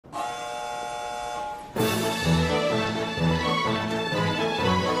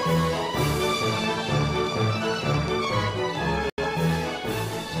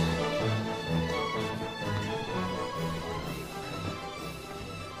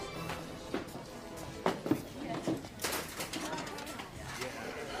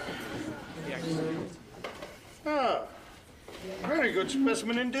Ah, very good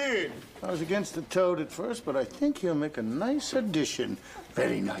specimen indeed. I was against the toad at first, but I think he'll make a nice addition.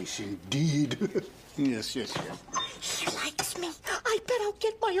 Very nice indeed. Yes, yes, yes. He likes me. I bet I'll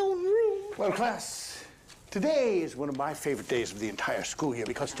get my own room. Well, class, today is one of my favorite days of the entire school year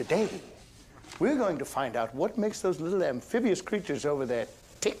because today we're going to find out what makes those little amphibious creatures over there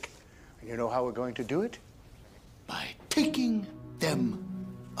tick. And you know how we're going to do it? By taking them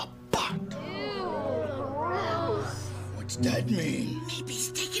apart. What's that mean? Maybe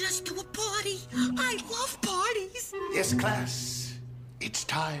he's taking us to a party. I love parties. Yes, class. It's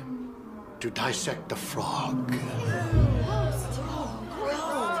time to dissect the frog.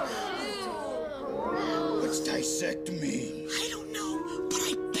 What's dissect mean? I don't know, but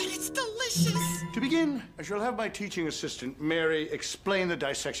I bet it's delicious. To begin, I shall have my teaching assistant, Mary, explain the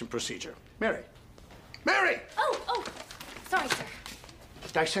dissection procedure. Mary! Mary! Oh, sorry, sir.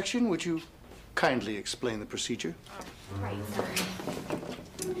 Dissection, would you kindly explain the procedure? Right, sir.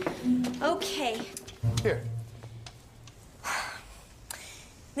 Okay. Here.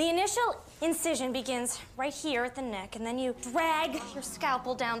 The initial incision begins right here at the neck, and then you drag your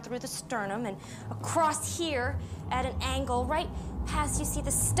scalpel down through the sternum and across here at an angle right past you see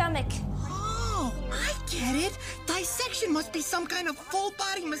the stomach. Oh, I get it. Dissection must be some kind of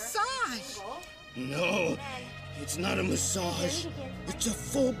full-body massage. No, it's not a massage. It's a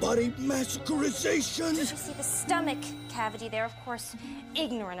full-body massacrization. You see the stomach cavity there, of course,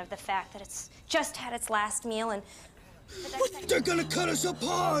 ignorant of the fact that it's just had its last meal and... But they're gonna cut us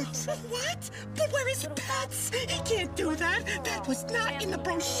apart! What? But we're his pets. He can't do that. That was not in the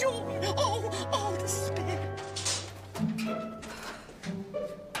brochure. Oh, despair.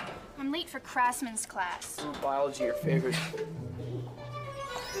 I'm late for Craftsman's class. Biology, your favorite.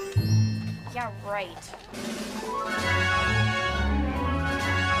 Yeah, right.